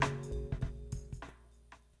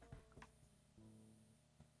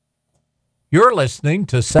You're listening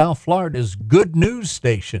to South Florida's good news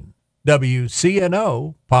station,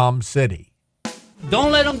 WCNO Palm City.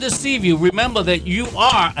 Don't let them deceive you. Remember that you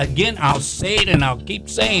are, again, I'll say it and I'll keep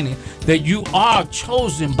saying it, that you are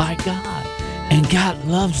chosen by God and God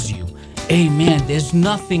loves you. Amen. There's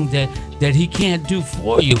nothing that he can't do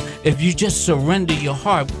for you if you just surrender your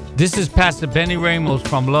heart. This is Pastor Benny Ramos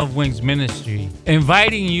from Love Wings Ministry,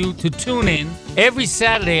 inviting you to tune in every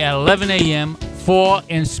Saturday at 11 a.m. for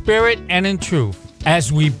In Spirit and in Truth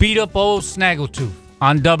as we beat up old Snaggletooth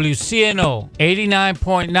on WCNO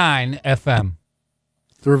 89.9 FM.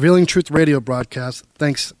 The Revealing Truth radio broadcast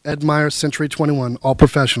thanks Ed Meyer, Century 21, All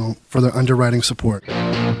Professional, for their underwriting support.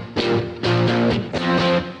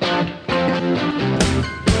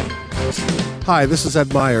 Hi, this is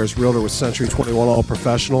Ed Myers, Realtor with Century 21 All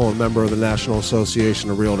Professional and member of the National Association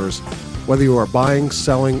of Realtors. Whether you are buying,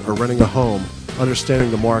 selling, or renting a home,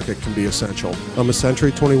 understanding the market can be essential. I'm a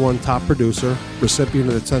Century 21 top producer, recipient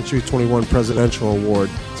of the Century 21 Presidential Award,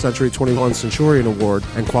 Century 21 Centurion Award,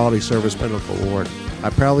 and Quality Service Pinnacle Award. I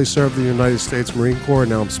proudly served the United States Marine Corps,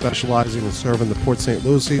 and now I'm specializing in serving the Port St.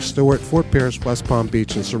 Lucie, Stewart, Fort Pierce, West Palm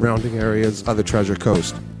Beach, and surrounding areas of the Treasure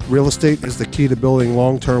Coast. Real estate is the key to building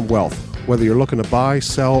long-term wealth. Whether you're looking to buy,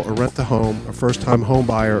 sell, or rent a home, a first-time home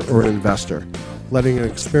buyer, or an investor, letting an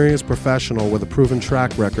experienced professional with a proven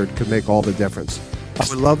track record could make all the difference. I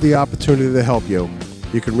would love the opportunity to help you.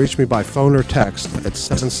 You can reach me by phone or text at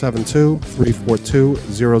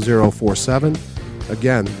 772-342-0047.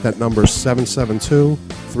 Again, that number is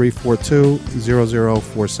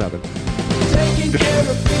 772-342-0047. Taking care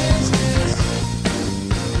of business.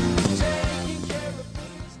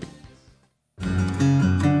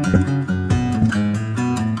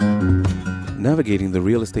 Navigating the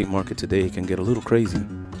real estate market today can get a little crazy.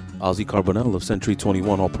 Ozzy Carbonell of Century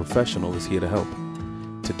 21 All Professional is here to help.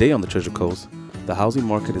 Today on the Treasure Coast, the housing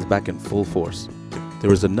market is back in full force.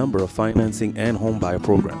 There is a number of financing and home buyer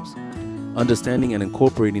programs. Understanding and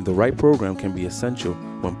incorporating the right program can be essential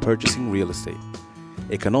when purchasing real estate.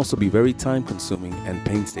 It can also be very time-consuming and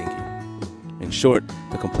painstaking. In short,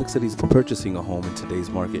 the complexities of purchasing a home in today's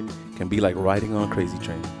market can be like riding on a crazy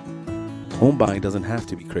train. Home buying doesn't have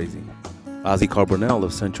to be crazy. Ozzy Carbonell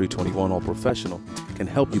of Century 21 All Professional can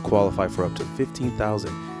help you qualify for up to $15,000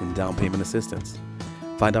 in down payment assistance.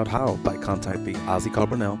 Find out how by contacting Ozzy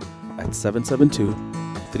Carbonell at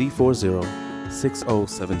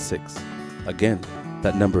 772-340-6076. Again,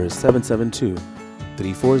 that number is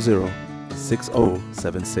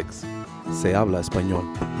 772-340-6076. Se habla español.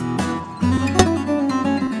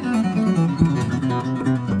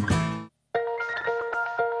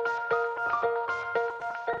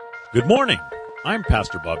 Good morning. I'm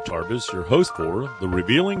Pastor Bob Tarbus, your host for the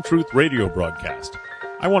Revealing Truth radio broadcast.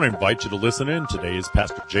 I want to invite you to listen in today as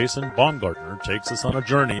Pastor Jason Baumgartner takes us on a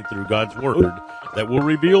journey through God's Word that will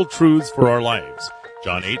reveal truths for our lives.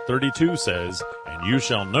 John 8:32 says, "And you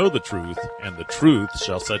shall know the truth, and the truth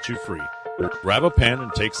shall set you free." Grab a pen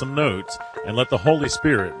and take some notes, and let the Holy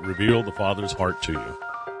Spirit reveal the Father's heart to you.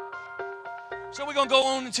 So we're going to go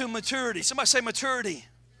on into maturity. Somebody say maturity.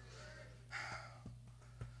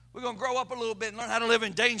 We're going to grow up a little bit and learn how to live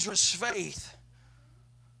in dangerous faith.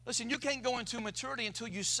 Listen, you can't go into maturity until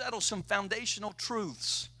you settle some foundational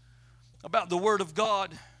truths about the Word of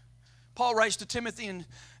God. Paul writes to Timothy in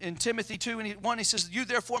Timothy 2:1, he says, "You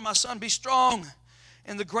therefore, my son, be strong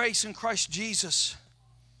in the grace in Christ Jesus.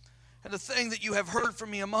 And the thing that you have heard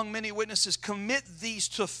from me among many witnesses, commit these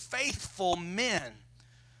to faithful men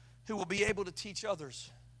who will be able to teach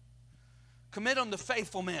others." Commit them to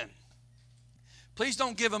faithful men. Please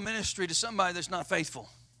don't give a ministry to somebody that's not faithful.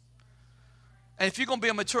 And if you're going to be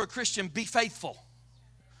a mature Christian, be faithful.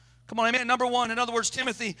 Come on, amen. Number one, in other words,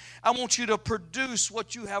 Timothy, I want you to produce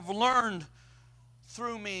what you have learned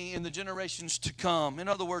through me in the generations to come. In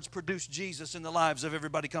other words, produce Jesus in the lives of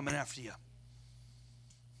everybody coming after you.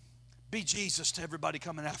 Be Jesus to everybody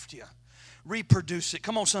coming after you. Reproduce it.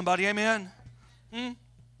 Come on, somebody, amen. How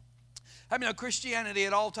many know Christianity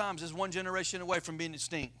at all times is one generation away from being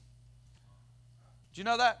extinct? Do you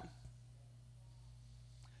know that?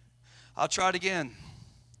 I'll try it again.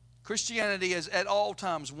 Christianity is at all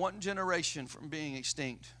times one generation from being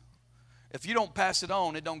extinct. If you don't pass it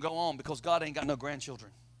on, it don't go on because God ain't got no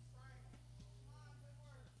grandchildren.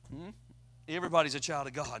 Everybody's a child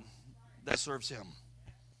of God that serves Him.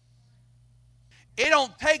 It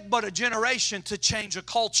don't take but a generation to change a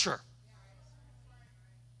culture.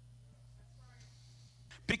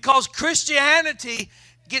 Because Christianity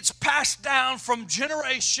gets passed down from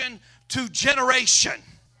generation to generation.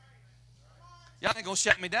 Y'all ain't gonna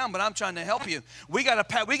shut me down, but I'm trying to help you. We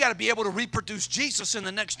gotta be able to reproduce Jesus in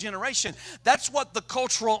the next generation. That's what the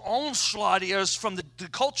cultural onslaught is from the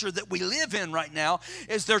culture that we live in right now,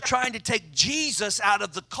 is they're trying to take Jesus out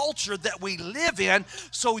of the culture that we live in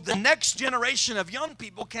so the next generation of young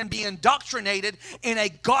people can be indoctrinated in a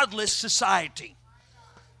godless society.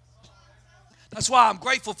 That's why I'm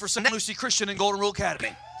grateful for St. Lucie Christian and Golden Rule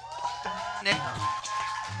Academy.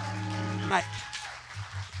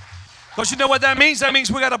 Because you know what that means? That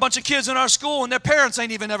means we got a bunch of kids in our school and their parents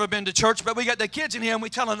ain't even ever been to church, but we got the kids in here and we're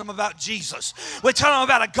telling them about Jesus. We're telling them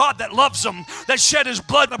about a God that loves them, that shed his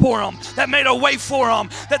blood for them, that made a way for them,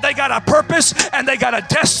 that they got a purpose and they got a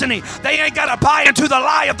destiny. They ain't got to buy into the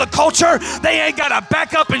lie of the culture. They ain't got to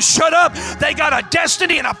back up and shut up. They got a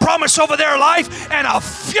destiny and a promise over their life and a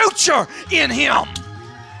future in him.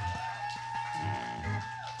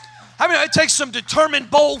 I mean, it takes some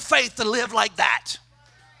determined, bold faith to live like that.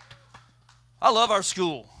 I love our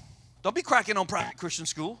school. Don't be cracking on private Christian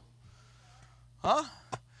school. Huh?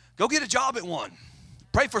 Go get a job at one.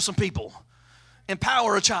 Pray for some people.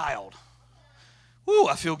 Empower a child. Woo,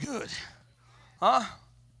 I feel good. Huh?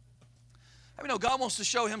 I mean, God wants to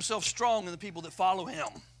show himself strong in the people that follow him.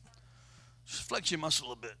 Just flex your muscle a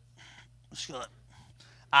little bit. Just go.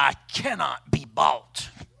 I cannot be bought.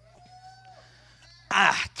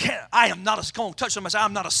 I am not a, come on, touch somebody and say,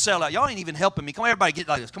 I'm not a sellout. Y'all ain't even helping me. Come on, everybody get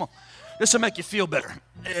like this. Come on. This will make you feel better.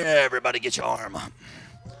 Everybody get your arm up.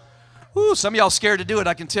 Ooh, some of y'all scared to do it,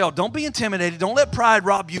 I can tell. Don't be intimidated. Don't let pride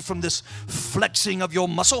rob you from this flexing of your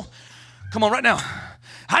muscle. Come on, right now.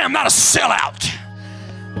 I am not a sellout.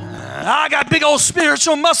 I got big old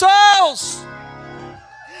spiritual muscles.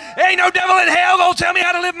 Ain't no devil in hell gonna tell me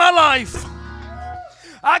how to live my life.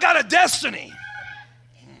 I got a destiny.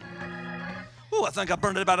 Ooh, I think I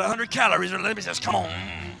burned about 100 calories. Let me just, come on.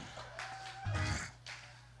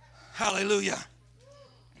 Hallelujah.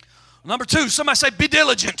 Number 2, somebody say, be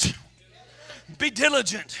diligent. Be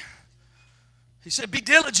diligent. He said, be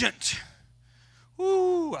diligent.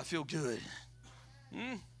 Ooh, I feel good. I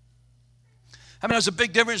mean, there's a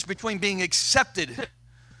big difference between being accepted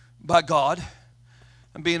by God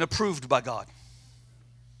and being approved by God.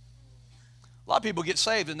 A lot of people get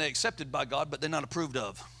saved and they're accepted by God, but they're not approved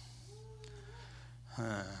of.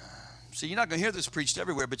 So you're not going to hear this preached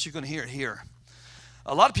everywhere, but you're going to hear it here.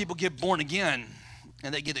 A lot of people get born again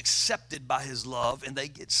and they get accepted by his love and they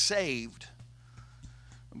get saved,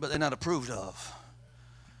 but they're not approved of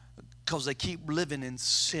because they keep living in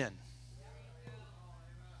sin.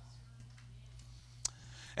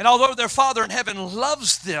 And although their Father in heaven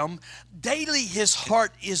loves them, daily his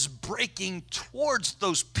heart is breaking towards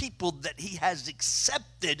those people that he has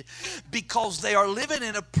accepted because they are living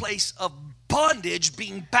in a place of bondage,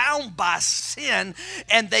 being bound by sin,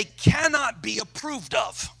 and they cannot be approved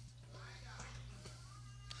of.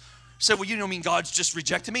 So, well, you don't mean God's just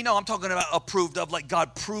rejected me? No, I'm talking about approved of, like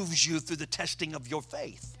God proves you through the testing of your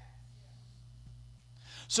faith.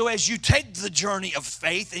 So as you take the journey of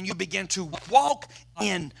faith and you begin to walk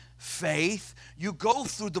in faith, you go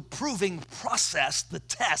through the proving process, the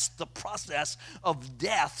test, the process of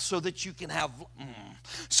death so that you can have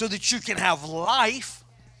life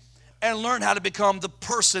and learn how to become the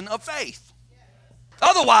person of faith.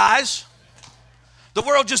 Otherwise, the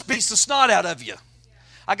world just beats the snot out of you.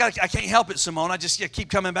 I can't help it, Simone. I keep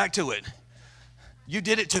coming back to it. You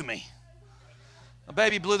did it to me. A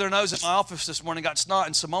baby blew their nose at my office this morning, got snot,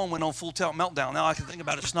 and Simone went on full tilt meltdown. Now I can think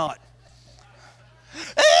about it, snot.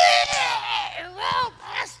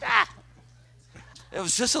 It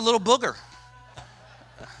was just a little booger.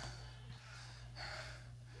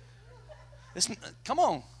 Come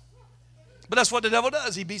on. But that's what the devil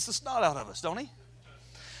does. He beats the snot out of us, don't he?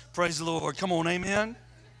 Praise the Lord. Come on, amen.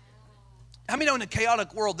 How many know in a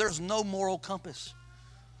chaotic world there's no moral compass?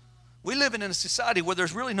 We live in a society where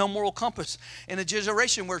there's really no moral compass, in a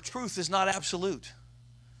generation where truth is not absolute.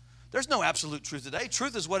 There's no absolute truth today.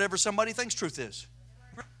 Truth is whatever somebody thinks truth is.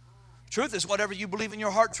 Truth is whatever you believe in your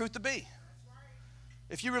heart truth to be.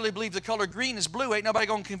 If you really believe the color green is blue, ain't nobody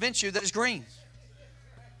going to convince you that it's green.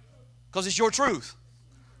 Because it's your truth.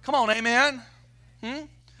 Come on, amen?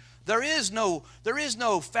 There is no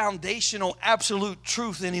foundational absolute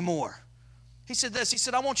truth anymore. He said this, he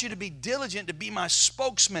said, I want you to be diligent to be my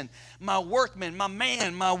spokesman, my workman, my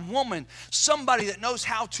man, my woman, somebody that knows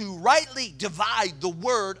how to rightly divide the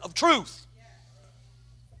word of truth.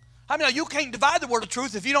 I mean, you can't divide the word of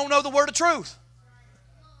truth if you don't know the word of truth.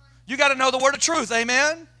 You got to know the word of truth,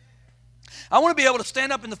 amen? I want to be able to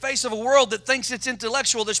stand up in the face of a world that thinks it's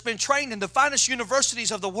intellectual, that's been trained in the finest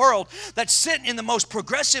universities of the world, that's sitting in the most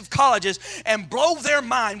progressive colleges, and blow their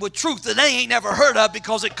mind with truth that they ain't never heard of,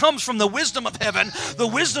 because it comes from the wisdom of heaven, the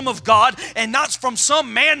wisdom of God, and not from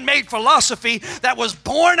some man-made philosophy that was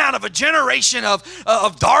born out of a generation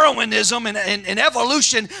of Darwinism and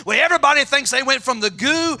evolution, where everybody thinks they went from the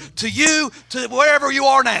goo to you to wherever you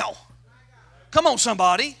are now. Come on,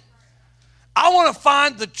 somebody. I want to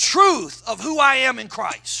find the truth of who I am in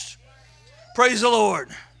Christ. Praise the Lord.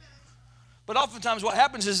 But oftentimes what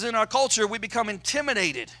happens is in our culture we become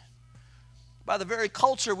intimidated by the very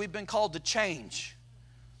culture we've been called to change.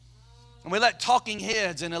 And we let talking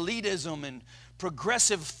heads and elitism and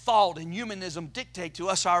progressive thought and humanism dictate to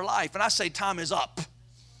us our life. And I say time is up.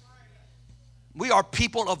 We are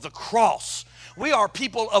people of the cross. We are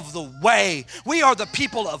people of the way. We are the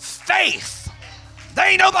people of faith. There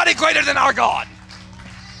ain't nobody greater than our God.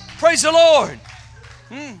 Praise the Lord.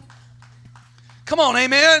 Come on,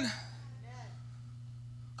 amen.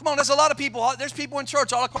 Come on, there's a lot of people. There's people in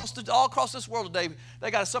church all across this world today. They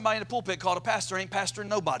got somebody in the pulpit called a pastor, ain't pastoring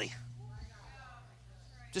nobody.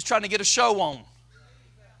 Just trying to get a show on.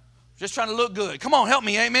 Just trying to look good. Come on, help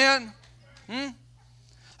me, amen.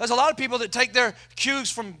 There's a lot of people that take their cues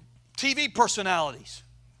from TV personalities.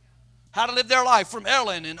 How to live their life from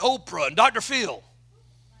Ellen and Oprah and Dr. Phil.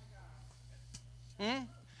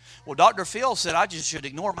 Well, Dr. Phil said I just should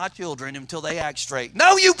ignore my children until they act straight.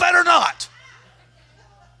 No, you better not.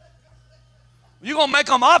 You're going to make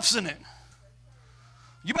them obstinate.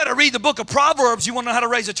 You better read the book of Proverbs. You want to know how to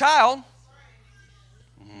raise a child.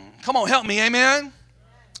 Come on, help me, amen.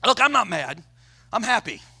 Look, I'm not mad. I'm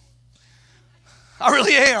happy. I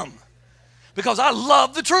really am. Because I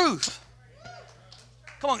love the truth.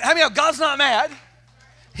 Come on, how many of God's not mad?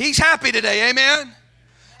 He's happy today, amen.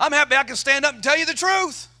 I'm happy I can stand up and tell you the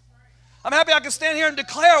truth. I'm happy I can stand here and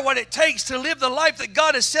declare what it takes to live the life that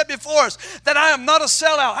God has set before us, that I am not a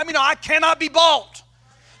sellout. How many know I cannot be bought?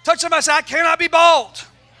 Touch somebody and say, I cannot be bought.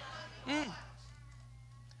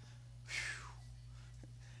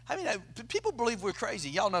 I mean, people believe we're crazy.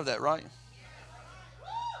 Y'all know that, right?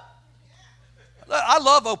 I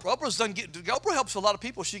love Oprah. Oprah helps a lot of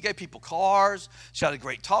people. She gave people cars. She had a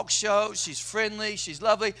great talk show. She's friendly. She's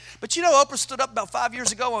lovely. But you know, Oprah stood up about 5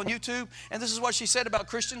 years ago on YouTube, and this is what she said about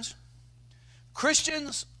Christians.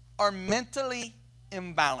 Christians are mentally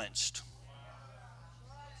imbalanced.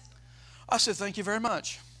 I said, thank you very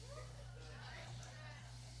much.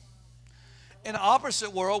 In the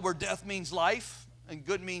opposite world where death means life and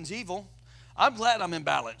good means evil, I'm glad I'm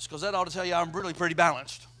imbalanced, because that ought to tell you I'm really pretty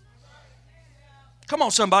balanced. Come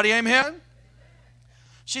on, somebody, amen?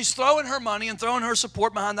 She's throwing her money and throwing her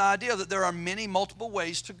support behind the idea that there are many multiple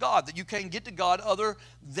ways to God, that you can't get to God other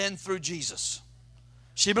than through Jesus.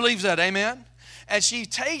 She believes that, amen? And she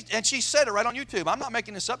said it right on YouTube. I'm not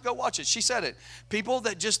making this up. Go watch it. She said it. People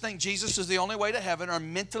that just think Jesus is the only way to heaven are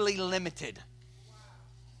mentally limited.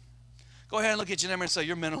 Go ahead and look at your neighbor and say,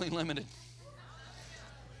 you're mentally limited.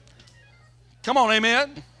 Come on,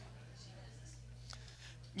 amen?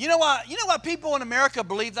 You know why people in America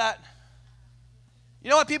believe that? You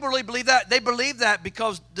know why people really believe that? They believe that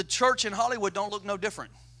because the church in Hollywood don't look no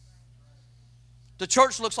different. The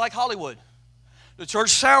church looks like Hollywood. The church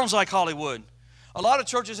sounds like Hollywood. A lot of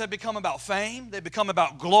churches have become about fame. They become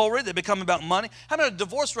about glory. They become about money. How many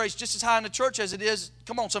divorce rates just as high in the church as it is,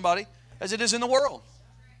 come on somebody, as it is in the world?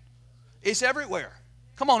 It's everywhere.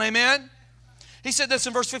 Come on, amen? He said this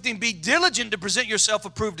in verse 15, be diligent to present yourself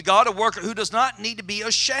approved to God, a worker who does not need to be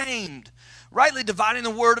ashamed, rightly dividing the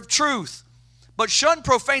word of truth. But shun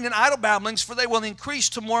profane and idle babblings, for they will increase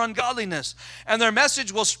to more ungodliness, and their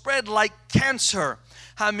message will spread like cancer.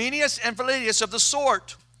 Hymenaeus and Philetus of the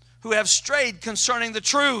sort who have strayed concerning the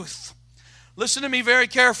truth. Listen to me very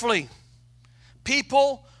carefully.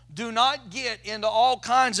 People do not get into all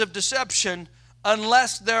kinds of deception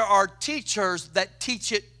unless there are teachers that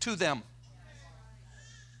teach it to them.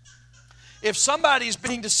 If somebody is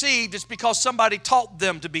being deceived, it's because somebody taught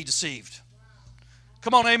them to be deceived.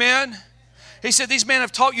 Come on, amen? He said, these men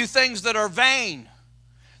have taught you things that are vain.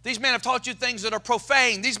 These men have taught you things that are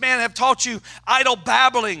profane. These men have taught you idle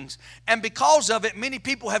babblings. And because of it, many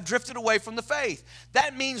people have drifted away from the faith.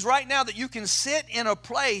 That means right now that you can sit in a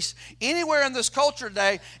place anywhere in this culture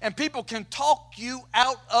today and people can talk you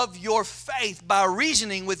out of your faith by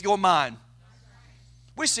reasoning with your mind.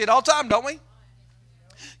 We see it all the time, don't we?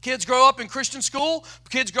 Kids grow up in Christian school.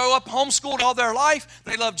 Kids grow up homeschooled all their life.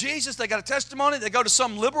 They love Jesus. They got a testimony. They go to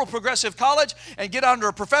some liberal progressive college and get under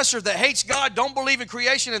a professor that hates God, don't believe in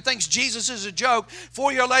creation, and thinks Jesus is a joke.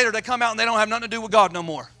 4 years later, they come out and they don't have nothing to do with God no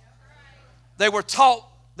more. They were taught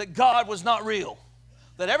that God was not real,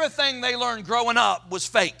 that everything they learned growing up was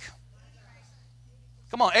fake.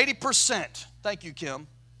 Come on, 80%. Thank you, Kim.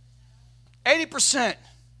 80%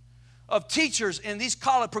 of teachers in these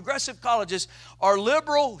progressive colleges are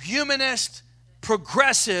liberal, humanist,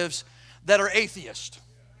 progressives that are atheists.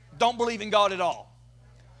 Don't believe in God at all.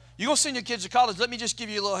 You're going to send your kids to college, let me just give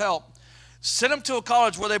you a little help. Send them to a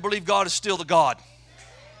college where they believe God is still the God.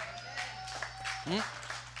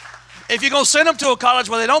 If you're going to send them to a college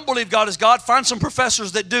where they don't believe God is God, find some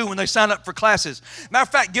professors that do when they sign up for classes. Matter of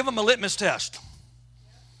fact, give them a litmus test.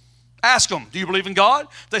 Ask them, do you believe in God?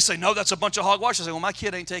 If they say, no, that's a bunch of hogwash. I say, well, my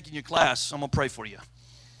kid ain't taking your class. So I'm going to pray for you.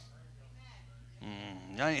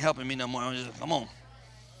 Y'all ain't helping me no more. Come on.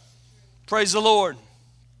 Praise the Lord.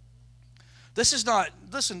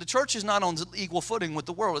 Listen, the church is not on equal footing with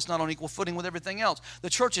the world. It's not on equal footing with everything else. The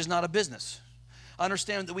church is not a business. I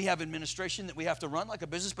understand that we have administration that we have to run like a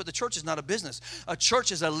business, but the church is not a business. A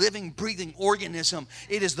church is a living, breathing organism.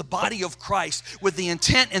 It is the body of Christ with the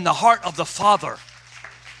intent and the heart of the Father.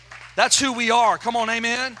 That's who we are. Come on,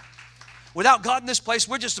 amen. Without God in this place,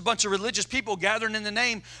 we're just a bunch of religious people gathering in the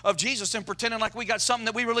name of Jesus and pretending like we got something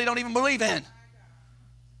that we really don't even believe in.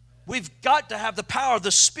 We've got to have the power of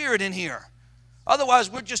the Spirit in here. Otherwise,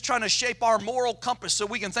 we're just trying to shape our moral compass so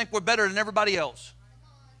we can think we're better than everybody else.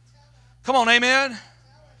 Come on, amen.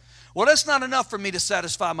 Well, that's not enough for me to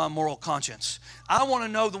satisfy my moral conscience. I want to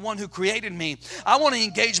know the one who created me. I want to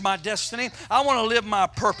engage my destiny. I want to live my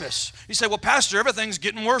purpose. You say, well, Pastor, everything's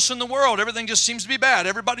getting worse in the world. Everything just seems to be bad.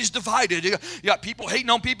 Everybody's divided. You got people hating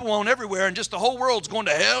on people on everywhere, and just the whole world's going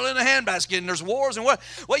to hell in a handbasket, and there's wars and what.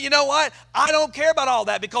 Well, you know what? I don't care about all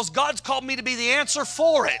that because God's called me to be the answer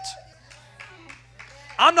for it.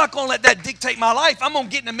 I'm not going to let that dictate my life. I'm going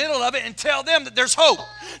to get in the middle of it and tell them that there's hope.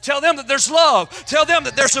 Tell them that there's love. Tell them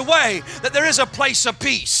that there's a way, that there is a place of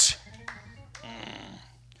peace.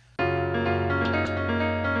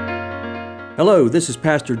 Hello, this is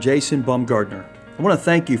Pastor Jason Baumgartner. I want to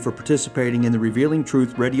thank you for participating in the Revealing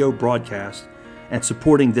Truth radio broadcast and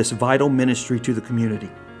supporting this vital ministry to the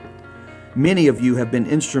community. Many of you have been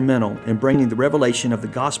instrumental in bringing the revelation of the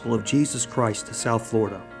gospel of Jesus Christ to South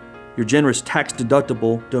Florida. Your generous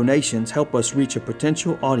tax-deductible donations help us reach a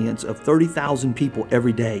potential audience of 30,000 people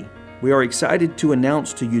every day. We are excited to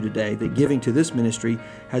announce to you today that giving to this ministry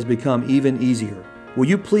has become even easier. Will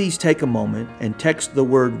you please take a moment and text the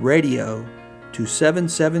word radio to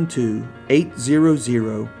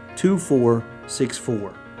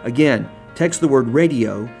 772-800-2464. Again, text the word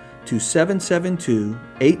radio to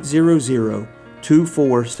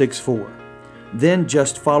 772-800-2464. Then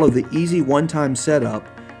just follow the easy one-time setup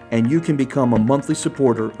and you can become a monthly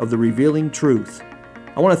supporter of the Revealing Truth.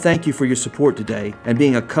 I want to thank you for your support today and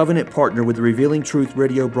being a covenant partner with the Revealing Truth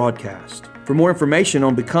radio broadcast. For more information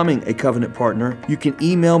on becoming a covenant partner, you can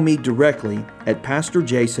email me directly at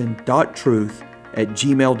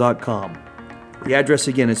pastorjason.truth@gmail.com. The address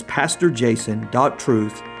again is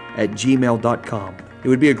pastorjason.truth@gmail.com. It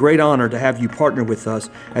would be a great honor to have you partner with us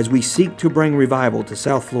as we seek to bring revival to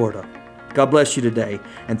South Florida. God bless you today,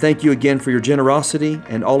 and thank you again for your generosity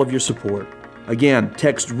and all of your support. Again,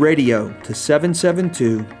 text radio to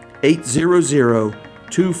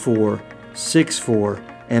 772-800-2464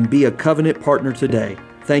 and be a covenant partner today.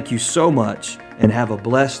 Thank you so much, and have a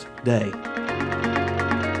blessed day.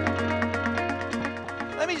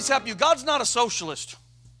 Let me just help you. God's not a socialist.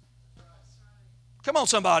 Come on,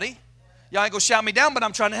 somebody. Y'all ain't going to shout me down, but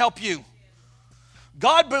I'm trying to help you.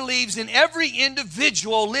 God believes in every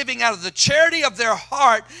individual living out of the charity of their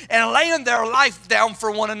heart and laying their life down for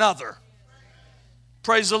one another.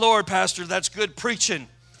 Praise the Lord, Pastor. That's good preaching.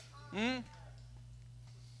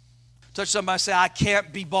 Touch somebody, say, I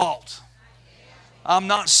can't be bought. I'm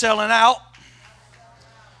not selling out.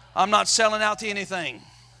 I'm not selling out to anything.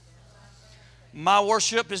 My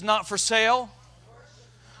worship is not for sale.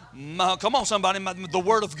 Come on, somebody. The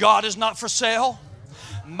Word of God is not for sale.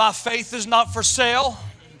 My faith is not for sale.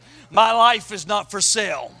 My life is not for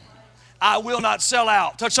sale. I will not sell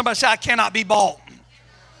out. Touch somebody, say, I cannot be bought.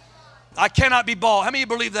 I cannot be bought. How many of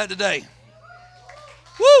you believe that today?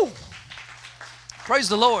 Woo! Praise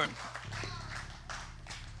the Lord.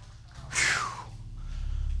 Whew.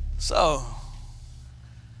 So,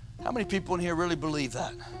 how many people in here really believe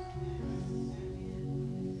that?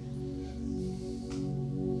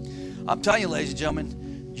 I'm telling you, ladies and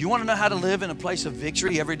gentlemen, you want to know how to live in a place of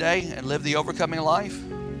victory every day and live the overcoming life?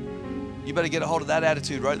 You better get a hold of that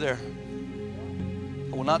attitude right there.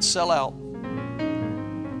 I will not sell out.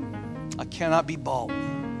 I cannot be bought.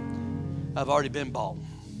 I've already been bought.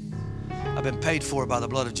 I've been paid for by the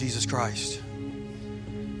blood of Jesus Christ.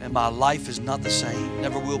 And my life is not the same,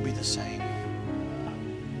 never will be the same.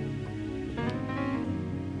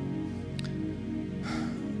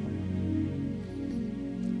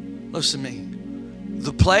 Listen to me.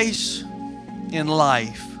 The place in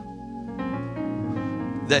life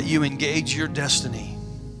that you engage your destiny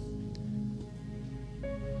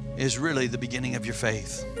is really the beginning of your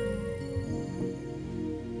faith.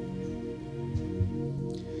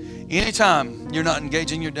 Anytime you're not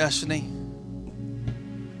engaging your destiny,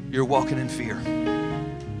 you're walking in fear.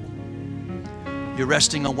 You're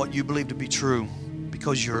resting on what you believe to be true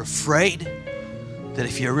because you're afraid that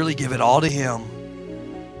if you really give it all to Him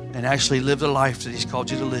and actually live the life that He's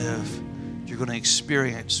called you to live, you're going to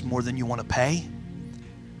experience more than you want to pay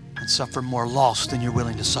and suffer more loss than you're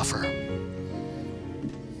willing to suffer.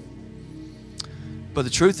 But the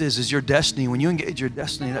truth is your destiny, when you engage your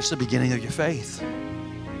destiny, that's the beginning of your faith.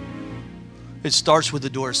 It starts with the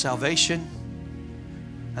door of salvation,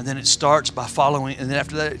 and then it starts by following, and then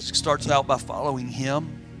after that it starts out by following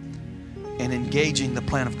Him and engaging the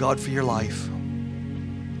plan of God for your life.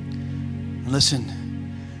 And listen,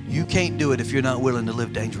 you can't do it if you're not willing to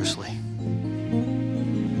live dangerously.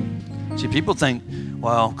 See, people think,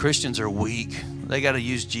 well, Christians are weak. They got to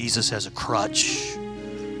use Jesus as a crutch.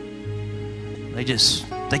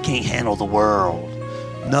 They can't handle the world.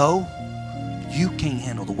 No, you can't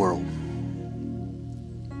handle the world.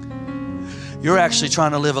 You're actually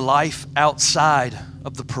trying to live a life outside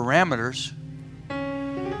of the parameters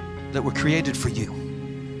that were created for you.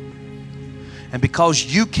 And because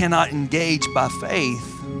you cannot engage by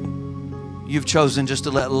faith, you've chosen just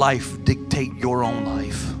to let life dictate your own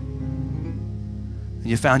life. And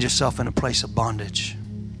you found yourself in a place of bondage.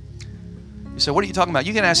 You say, what are you talking about?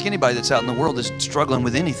 You can ask anybody that's out in the world that's struggling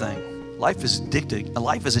with anything. Life is addicting.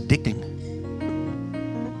 Life is addicting.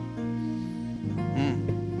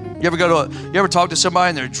 You ever talk to somebody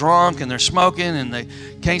and they're drunk and they're smoking and they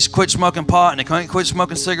can't quit smoking pot and they can't quit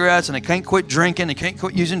smoking cigarettes and they can't quit drinking, they can't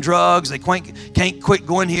quit using drugs, they can't quit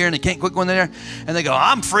going here and they can't quit going there, and they go,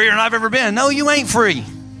 I'm freer than I've ever been. No, you ain't free.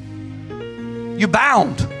 You're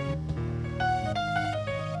bound.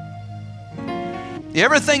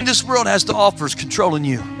 Everything this world has to offer is controlling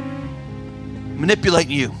you,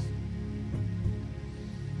 manipulating you.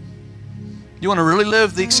 You want to really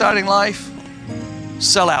live the exciting life?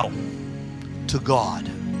 Sell out to God.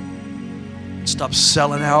 Stop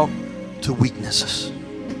selling out to weaknesses.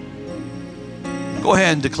 Go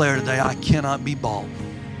ahead and declare today, I cannot be bought.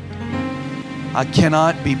 I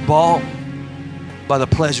cannot be bought by the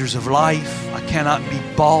pleasures of life. I cannot be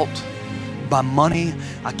bought by money.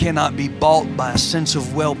 I cannot be bought by a sense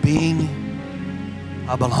of well-being.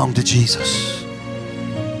 I belong to Jesus.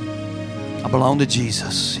 I belong to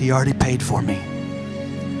Jesus. He already paid for me.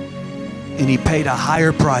 And He paid a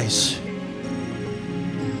higher price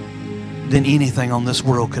than anything on this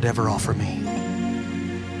world could ever offer me.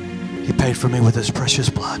 He paid for me with His precious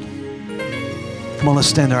blood. Come on, let's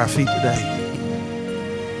stand to our feet today.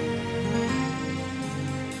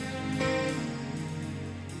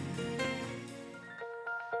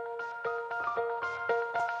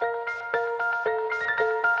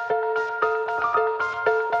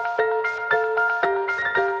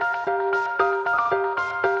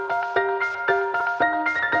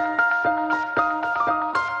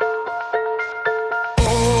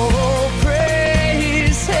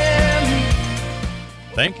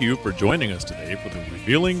 Thank you for joining us today for the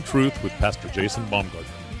Revealing Truth with Pastor Jason Baumgartner.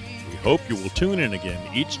 We hope you will tune in again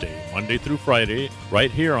each day, Monday through Friday,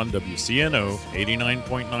 right here on WCNO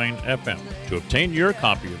 89.9 FM. To obtain your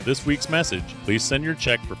copy of this week's message, please send your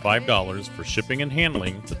check for $5 for shipping and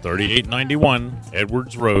handling to 3891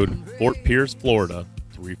 Edwards Road, Fort Pierce, Florida,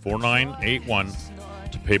 34981.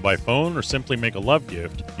 To pay by phone or simply make a love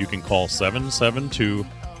gift, you can call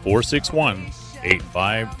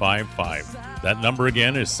 772-461-8555. That number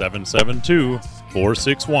again is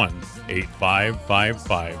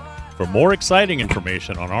 772-461-8555. For more exciting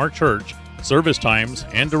information on our church, service times,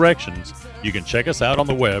 and directions, you can check us out on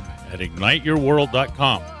the web at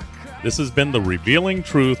igniteyourworld.com. This has been The Revealing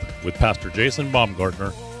Truth with Pastor Jason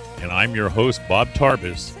Baumgartner, and I'm your host, Bob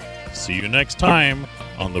Tarbis. See you next time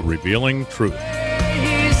on The Revealing Truth.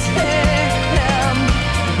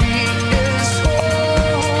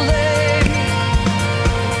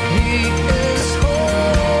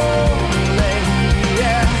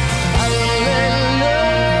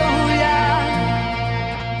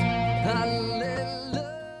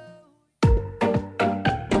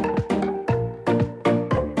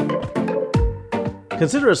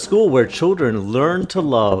 Consider a school where children learn to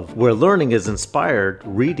love, where learning is inspired,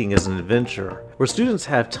 reading is an adventure, where students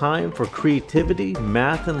have time for creativity,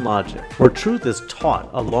 math, and logic, where truth is taught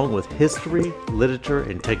along with history, literature,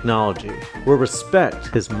 and technology, where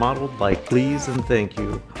respect is modeled like please and thank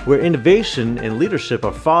you, where innovation and leadership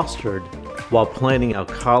are fostered, while planning out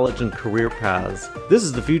college and career paths. This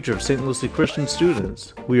is the future of St. Lucie Christian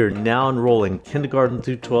students. We are now enrolling kindergarten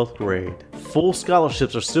through 12th grade. Full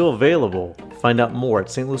scholarships are still available. Find out more at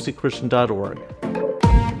stluciechristian.org.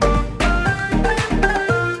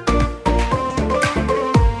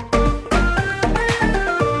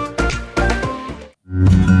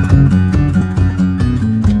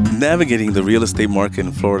 Navigating the real estate market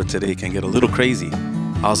in Florida today can get a little crazy.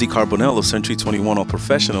 Ozzy Carbonell of Century 21 All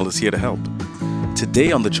Professional is here to help.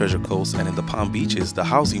 Today on the Treasure Coast and in the Palm Beaches, the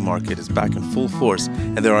housing market is back in full force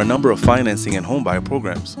and there are a number of financing and homebuyer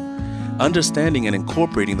programs. Understanding and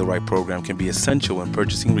incorporating the right program can be essential when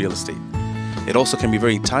purchasing real estate. It also can be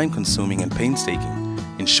very time-consuming and painstaking.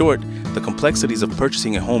 In short, the complexities of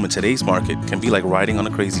purchasing a home in today's market can be like riding on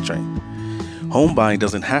a crazy train. Home buying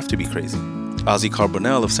doesn't have to be crazy. Ozzy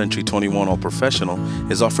Carbonell of Century 21 All Professional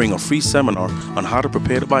is offering a free seminar on how to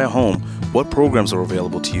prepare to buy a home, what programs are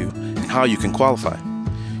available to you, and how you can qualify.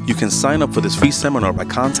 You can sign up for this free seminar by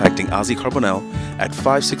contacting Ozzy Carbonell at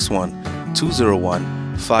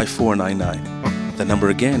 561-201-5499. The number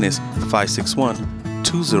again is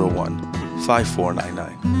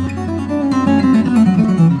 561-201-5499.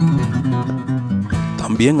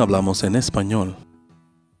 También hablamos en español.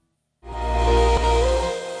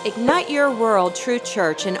 Ignite Your World True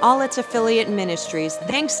Church and all its affiliate ministries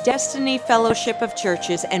thanks Destiny Fellowship of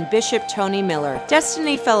Churches and Bishop Tony Miller.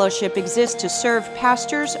 Destiny Fellowship exists to serve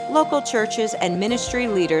pastors, local churches, and ministry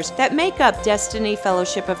leaders that make up Destiny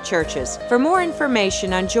Fellowship of Churches. For more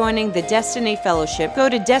information on joining the Destiny Fellowship, go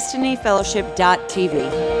to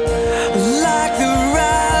destinyfellowship.tv. Like the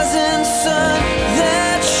rising sun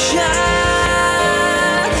that shines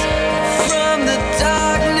from the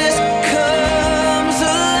darkness comes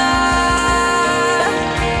alive.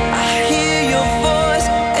 I hear your voice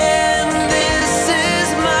and this is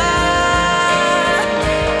my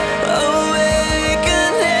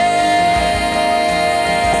awakening.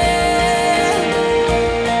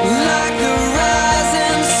 Like the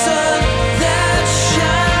rising sun that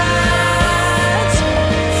shines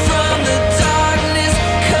from the darkness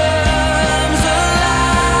comes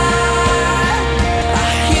alive. I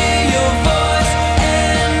hear your voice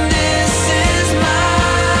and this is my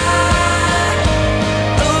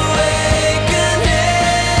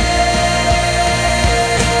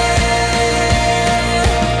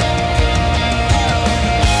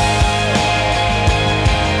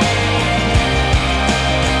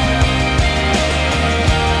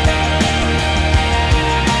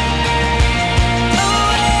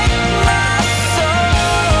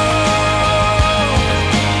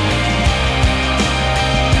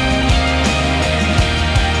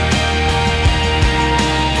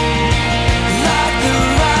like the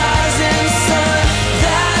rising sun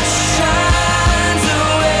that shines.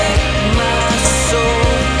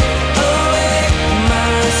 Awake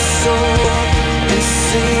my soul, and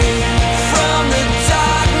sing. From the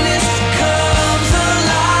darkness comes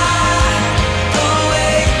alive.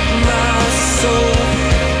 Awake my soul,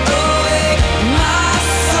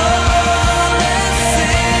 and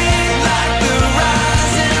sing. Like the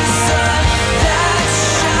rising sun that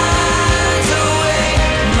shines.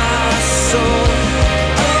 Awake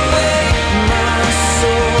my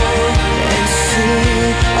soul, and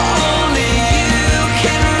sing. Only you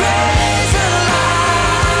can raise a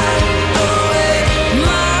light. Awake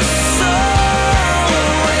my soul,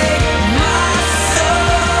 and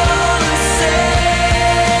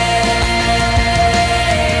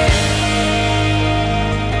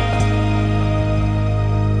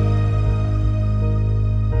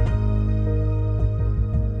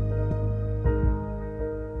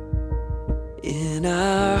in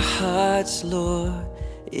our hearts, Lord,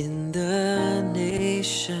 in the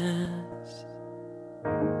nations,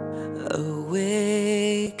 awakening.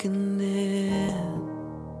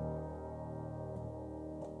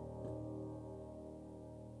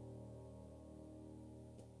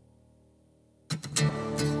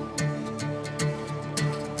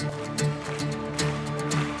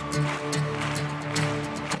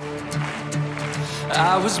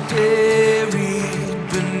 I was buried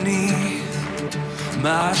beneath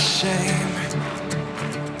my shame.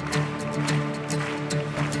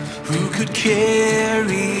 Who could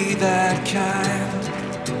carry that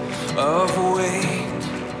kind of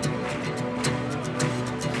weight?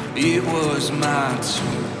 It was my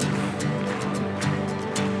turn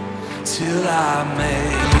till I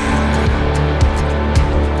made it.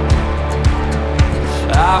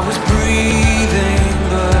 I was breathing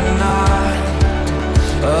but not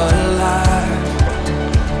alive.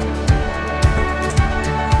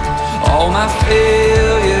 All my faith